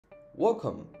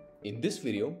Welcome! In this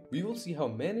video, we will see how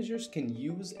managers can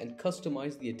use and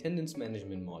customize the attendance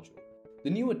management module. The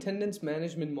new attendance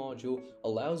management module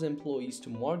allows employees to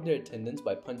mark their attendance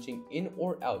by punching in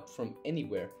or out from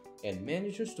anywhere, and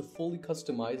managers to fully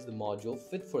customize the module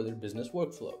fit for their business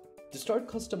workflow. To start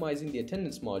customizing the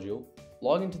attendance module,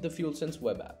 log into the FuelSense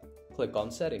web app. Click on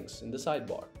Settings in the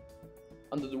sidebar.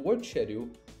 Under the work schedule,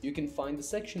 you can find the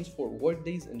sections for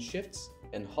workdays and shifts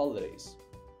and holidays.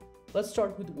 Let's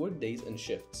start with workdays and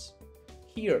shifts.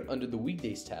 Here, under the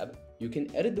Weekdays tab, you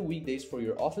can edit the weekdays for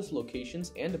your office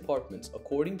locations and departments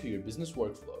according to your business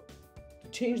workflow. To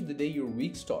change the day your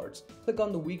week starts, click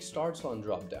on the Week Starts On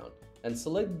drop-down and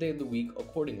select the day of the week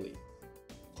accordingly.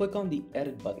 Click on the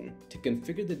Edit button to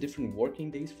configure the different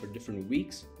working days for different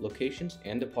weeks, locations,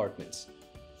 and departments.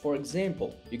 For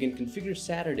example, you can configure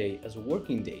Saturday as a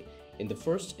working day in the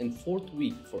first and fourth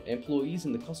week for employees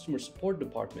in the customer support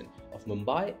department of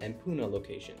Mumbai and Pune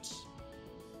locations.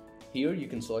 Here you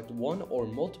can select one or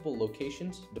multiple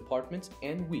locations, departments,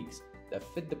 and weeks that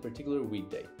fit the particular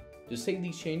weekday. To save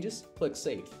these changes, click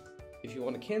Save. If you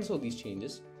want to cancel these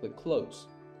changes, click Close.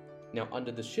 Now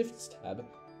under the Shifts tab,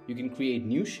 you can create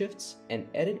new shifts and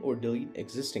edit or delete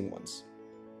existing ones.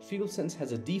 FuelSense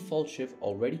has a default shift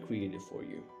already created for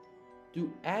you.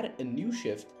 To add a new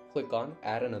shift, click on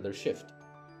Add Another Shift.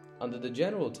 Under the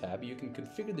General tab, you can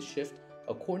configure the shift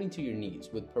according to your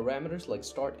needs with parameters like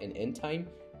start and end time,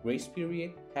 grace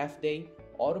period, half day,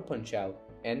 auto punch out,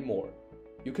 and more.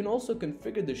 You can also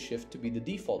configure the shift to be the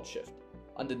default shift.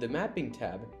 Under the Mapping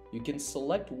tab, you can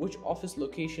select which office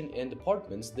location and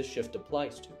departments this shift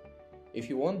applies to. If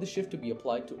you want the shift to be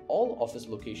applied to all office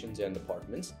locations and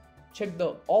departments, check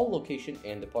the All Location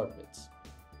and Departments.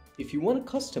 If you want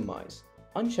to customize,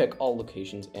 uncheck All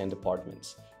Locations and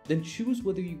Departments. Then choose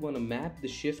whether you want to map the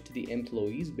shift to the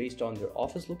employees based on their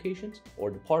office locations or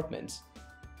departments.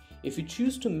 If you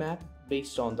choose to map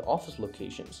based on the office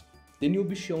locations, then you'll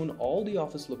be shown all the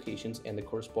office locations and the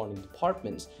corresponding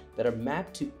departments that are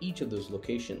mapped to each of those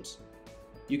locations.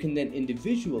 You can then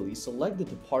individually select the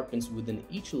departments within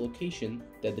each location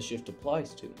that the shift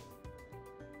applies to.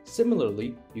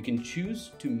 Similarly, you can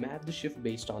choose to map the shift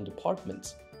based on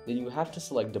departments. Then you have to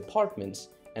select departments,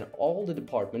 and all the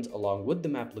departments along with the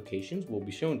map locations will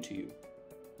be shown to you.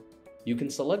 You can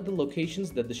select the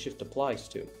locations that the shift applies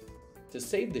to. To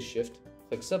save the shift,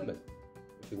 click Submit.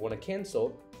 If you want to cancel,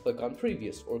 click on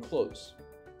Previous or Close.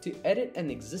 To edit an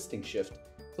existing shift,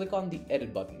 click on the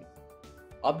Edit button.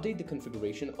 Update the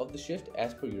configuration of the shift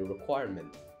as per your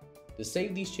requirement. To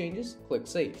save these changes, click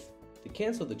Save. To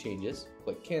cancel the changes,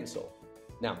 click Cancel.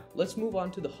 Now, let's move on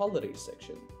to the Holidays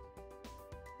section.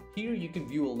 Here you can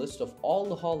view a list of all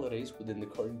the holidays within the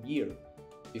current year.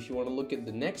 If you want to look at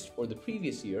the next or the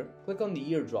previous year, click on the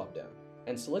Year drop-down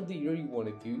and select the year you want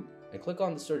to view and click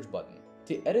on the Search button.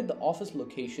 To edit the office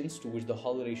locations to which the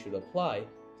holiday should apply,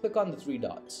 click on the three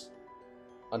dots.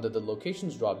 Under the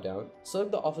Locations drop-down,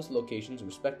 select the office locations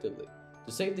respectively.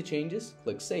 To save the changes,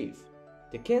 click Save.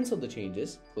 To cancel the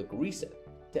changes, click Reset.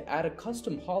 To add a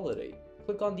custom holiday,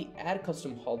 click on the Add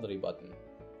Custom Holiday button.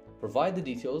 Provide the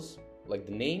details like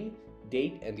the name,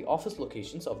 date, and the office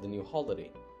locations of the new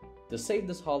holiday. To save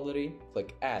this holiday,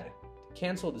 click Add. To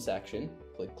cancel this action,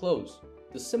 click Close.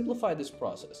 To simplify this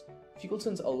process,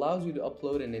 FuelSense allows you to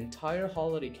upload an entire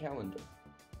holiday calendar.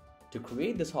 To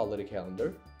create this holiday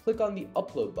calendar, click on the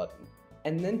Upload button,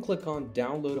 and then click on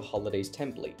Download a Holidays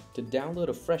template to download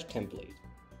a fresh template.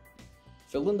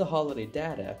 Fill in the holiday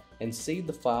data and save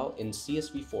the file in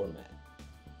CSV format.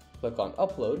 Click on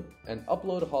Upload and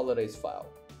upload a holidays file.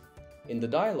 In the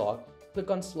dialog, click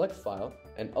on Select File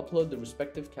and upload the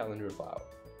respective calendar file.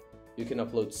 You can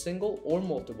upload single or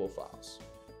multiple files.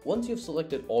 Once you've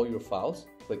selected all your files,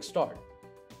 click Start.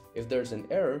 If there's an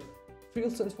error,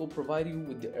 FuelSense will provide you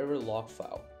with the error log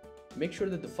file. Make sure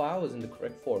that the file is in the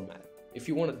correct format. If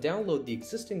you want to download the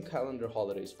existing calendar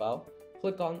holidays file,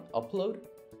 click on Upload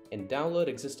and download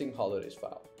existing holidays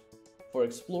file. For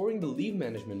exploring the leave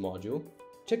management module,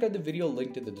 check out the video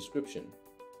linked in the description.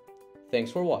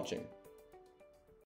 Thanks for watching.